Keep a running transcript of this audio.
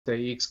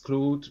They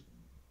exclude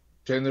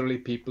generally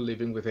people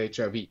living with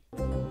HIV.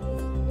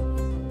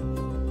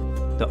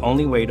 The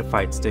only way to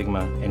fight stigma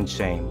and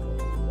shame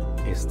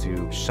is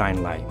to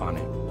shine light on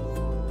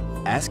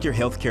it. Ask your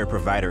healthcare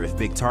provider if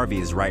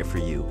Biktarvy is right for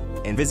you,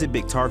 and visit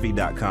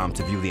Biktarvy.com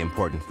to view the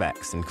important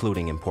facts,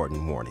 including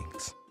important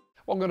warnings.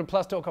 Welcome to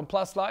Plus Talk on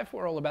Plus Life.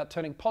 We're all about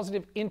turning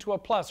positive into a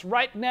plus.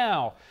 Right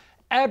now,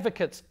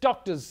 advocates,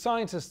 doctors,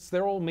 scientists,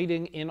 they're all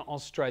meeting in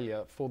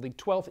Australia for the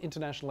 12th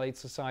International AIDS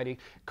Society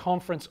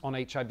Conference on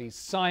HIV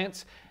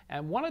Science.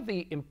 And one of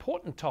the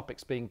important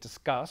topics being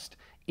discussed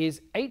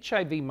is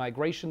HIV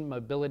migration,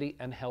 mobility,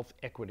 and health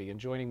equity. And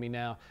joining me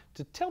now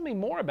to tell me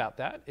more about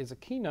that is a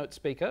keynote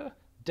speaker,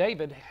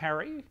 David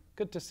Haerry.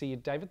 Good to see you,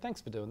 David.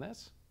 Thanks for doing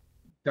this.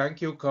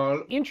 Thank you,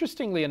 Karl.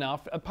 Interestingly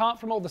enough, apart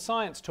from all the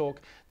science talk,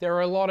 there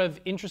are a lot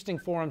of interesting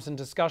forums and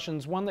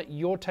discussions. One that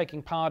you're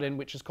taking part in,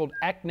 which is called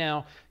Act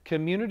Now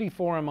Community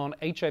Forum on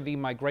HIV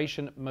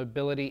Migration,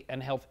 Mobility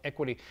and Health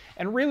Equity,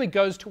 and really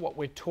goes to what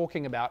we're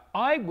talking about.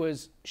 I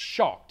was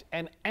shocked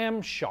and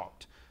am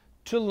shocked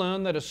to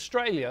learn that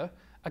Australia,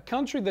 a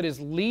country that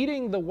is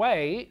leading the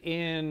way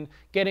in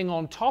getting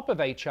on top of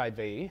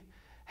HIV,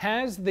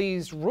 has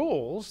these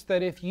rules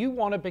that if you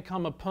want to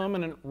become a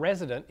permanent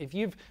resident, if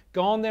you've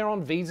gone there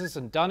on visas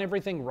and done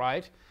everything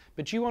right,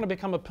 but you want to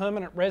become a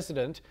permanent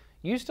resident,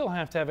 you still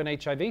have to have an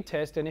HIV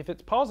test, and if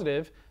it's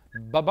positive,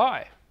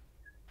 bye-bye.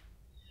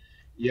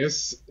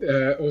 Yes,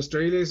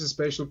 Australia is a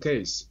special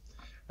case.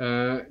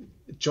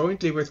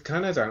 Jointly with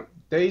Canada,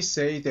 they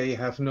say they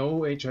have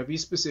no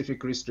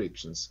HIV-specific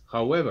restrictions.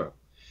 However,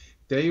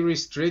 they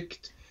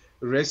restrict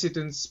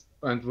residents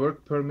and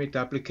work permit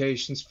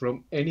applications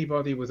from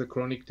anybody with a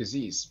chronic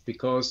disease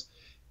because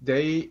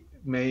they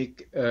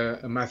make a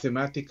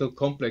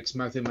complex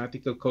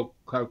mathematical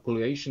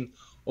calculation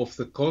of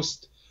the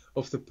cost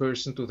of the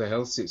person to the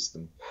health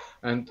system.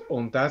 And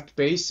on that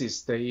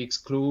basis, they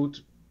exclude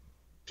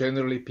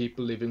generally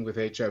people living with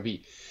HIV.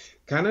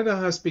 Canada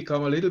has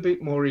become a little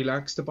bit more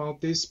relaxed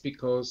about this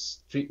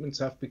because treatments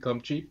have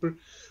become cheaper,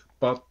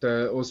 but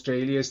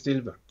Australia is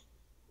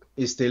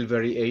still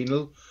very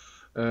anal.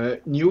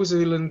 New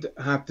Zealand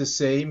had the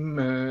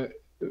same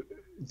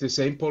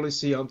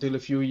policy until a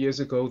few years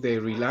ago. They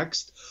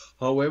relaxed.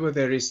 However,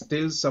 there is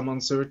still some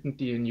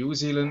uncertainty in New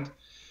Zealand.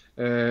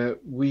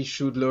 We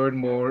should learn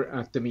more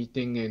at the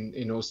meeting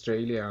in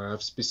Australia. I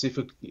have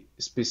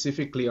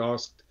specifically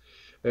asked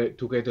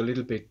to get a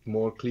little bit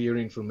more clear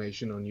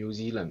information on New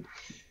Zealand.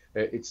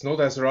 It's not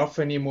as rough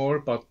anymore,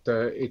 but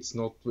it's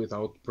not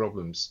without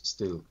problems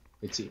still,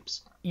 it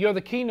seems. You're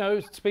the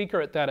keynote speaker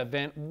at that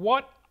event.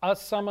 What are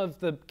some of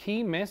the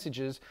key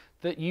messages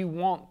that you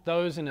want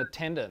those in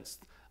attendance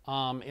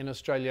in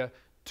Australia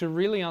to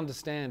really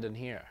understand and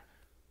hear?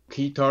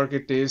 Key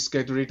target is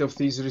get rid of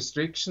these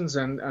restrictions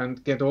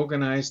and get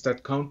organized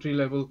at country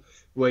level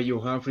where you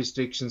have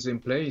restrictions in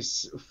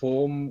place.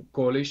 Form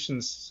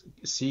coalitions,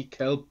 seek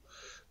help,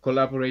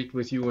 collaborate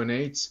with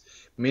UNAIDS.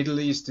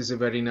 Middle East is a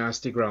very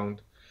nasty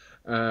ground.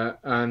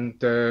 And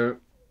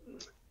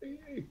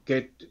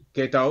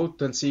get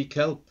out and seek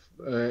help.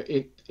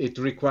 It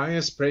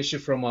requires pressure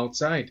from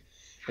outside.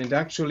 And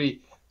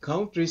actually,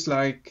 countries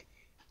like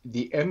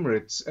the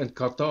Emirates and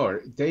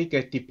Qatar, they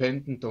get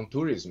dependent on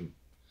tourism,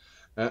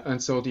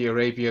 and Saudi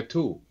Arabia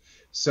too.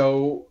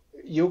 So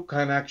you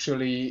can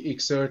actually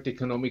exert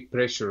economic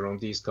pressure on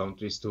these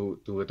countries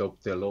to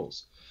adopt their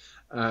laws.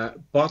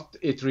 But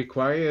it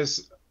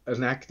requires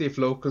an active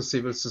local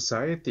civil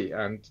society.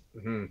 And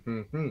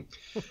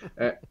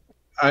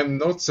I'm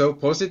not so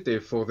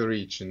positive for the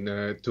region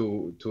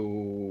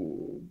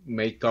to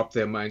make up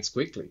their minds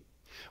quickly.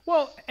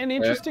 Well, and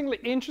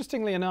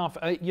interestingly enough,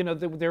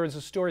 there is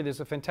a story.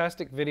 There's a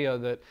fantastic video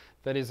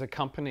that is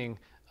accompanying,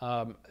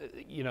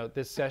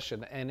 this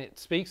session, and it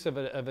speaks of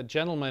a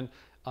gentleman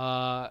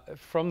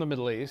from the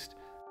Middle East.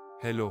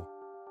 Hello,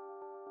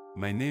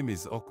 my name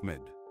is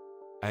Ahmed.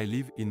 I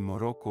live in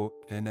Morocco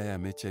and I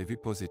am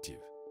HIV positive.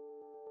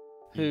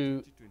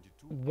 Who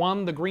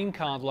won the green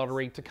card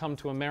lottery to come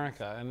to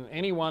America. And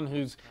anyone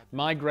who's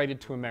migrated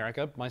to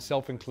America,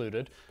 myself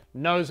included,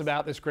 knows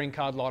about this green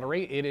card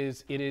lottery. It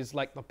is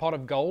like the pot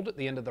of gold at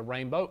the end of the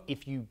rainbow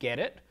if you get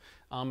it.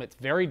 It's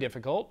very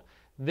difficult.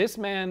 This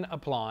man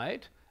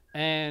applied,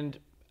 and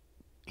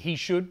he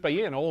should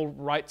be, in all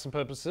rights and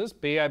purposes,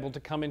 be able to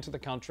come into the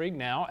country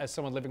now as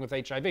someone living with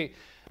HIV.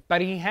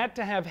 But he had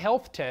to have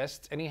health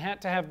tests, and he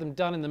had to have them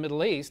done in the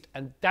Middle East,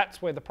 and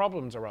that's where the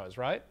problems arose,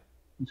 right?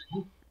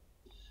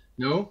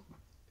 No,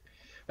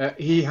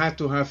 he had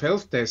to have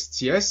health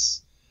tests,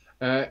 yes.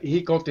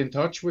 He got in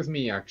touch with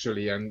me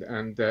actually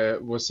and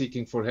was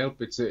seeking for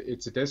help. It's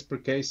a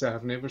desperate case. I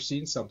have never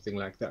seen something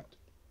like that.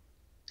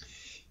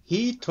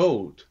 He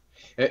told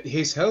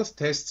his health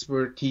tests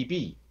were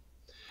TB.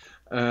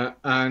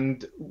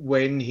 And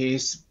when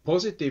his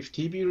positive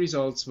TB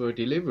results were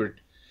delivered,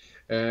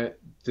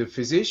 the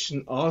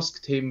physician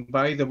asked him,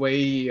 by the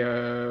way,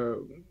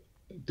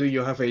 do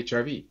you have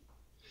HIV?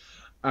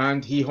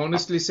 And he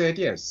honestly said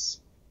yes.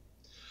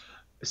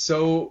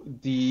 So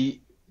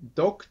the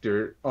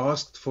doctor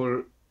asked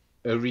for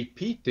a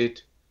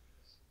repeated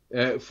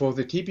for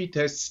the TB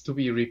tests to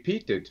be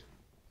repeated,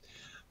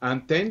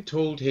 and then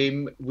told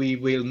him we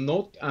will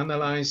not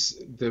analyze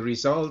the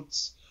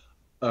results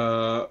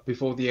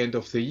before the end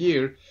of the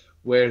year,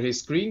 where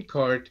his green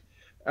card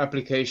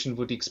application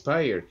would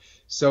expire.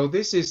 So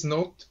this is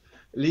not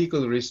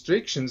legal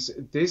restrictions,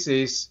 this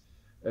is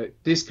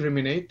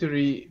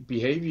discriminatory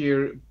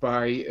behavior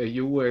by a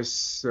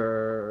US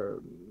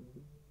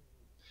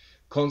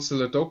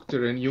consular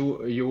doctor and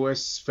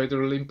US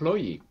federal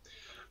employee.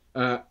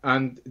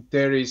 And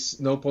there is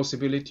no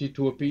possibility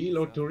to appeal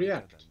or to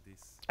react.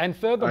 And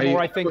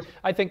furthermore,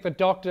 I think the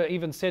doctor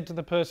even said to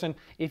the person,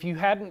 if you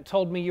hadn't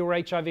told me you were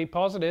HIV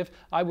positive,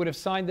 I would have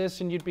signed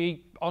this and you'd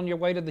be on your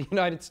way to the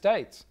United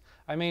States.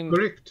 I mean...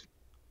 Correct,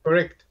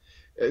 correct.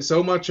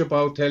 So much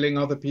about telling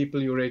other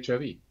people you're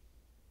HIV.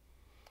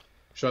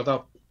 Shut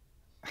up.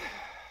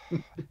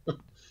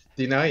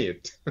 Deny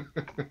it.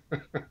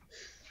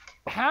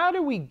 How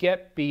do we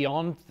get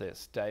beyond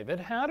this, David?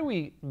 How do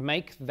we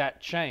make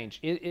that change?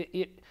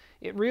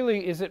 It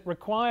really is, it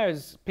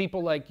requires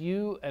people like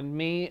you and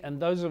me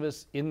and those of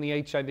us in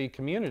the HIV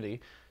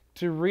community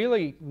to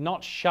really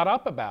not shut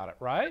up about it,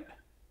 right?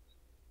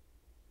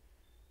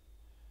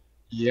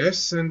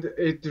 Yes, and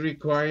it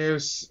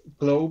requires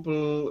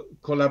global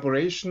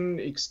collaboration,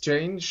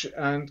 exchange,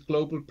 and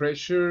global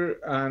pressure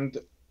and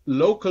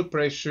local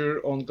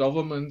pressure on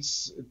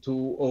governments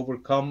to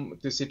overcome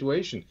the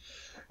situation.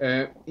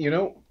 You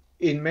know,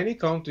 in many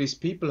countries,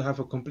 people have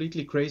a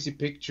completely crazy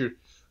picture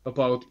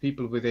about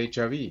people with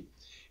HIV.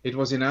 It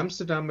was in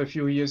Amsterdam a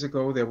few years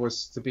ago. There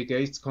was the big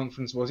AIDS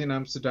conference was in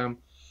Amsterdam,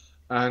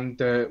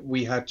 and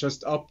we had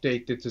just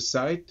updated the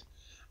site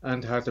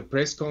and had a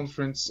press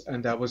conference,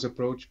 and I was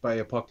approached by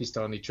a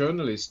Pakistani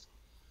journalist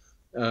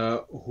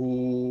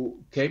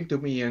who came to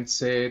me and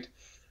said,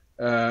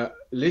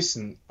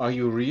 listen, are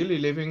you really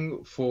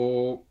living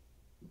for,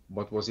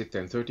 what was it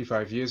then,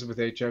 35 years with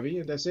HIV?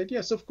 And I said,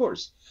 yes, of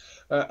course.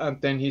 And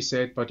then he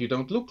said, but you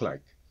don't look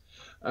like.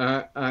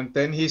 And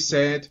then he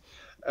said,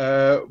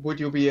 would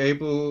you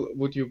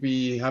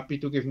be happy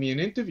to give me an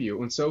interview?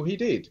 And so he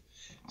did.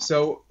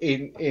 So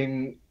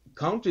in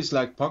countries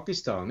like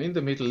Pakistan, in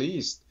the Middle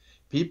East,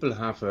 people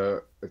have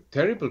a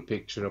terrible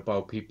picture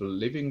about people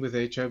living with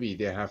HIV.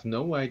 They have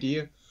no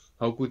idea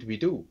how good we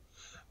do.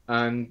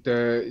 And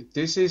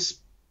this is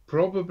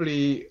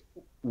probably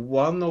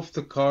one of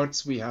the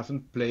cards we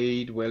haven't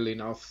played well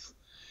enough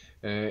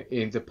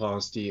in the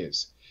past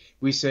years.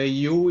 We say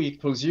you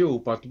equals you,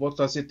 but what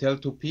does it tell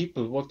to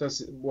people? What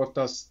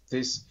does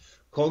this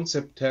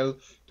concept tell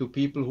to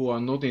people who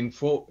are not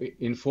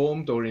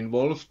informed or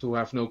involved, who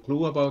have no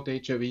clue about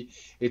HIV?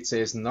 It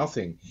says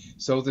nothing.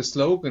 So the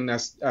slogan,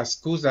 as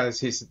good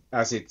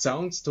as it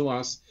sounds to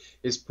us,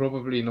 is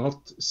probably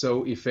not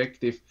so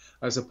effective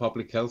as a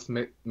public health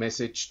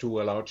message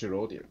to a larger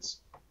audience.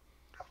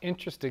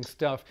 Interesting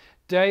stuff.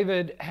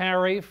 David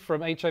Haerry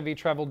from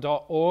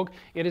HIVtravel.org.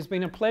 It has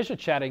been a pleasure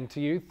chatting to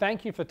you.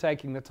 Thank you for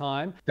taking the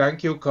time.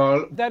 Thank you,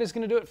 Karl. That is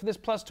going to do it for this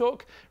Plus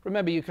Talk.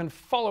 Remember, you can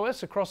follow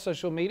us across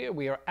social media.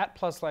 We are at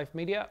Plus Life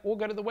Media, or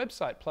go to the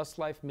website,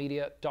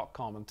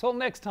 pluslifemedia.com. Until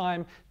next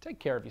time, take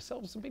care of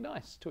yourselves and be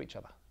nice to each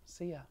other.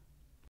 See ya.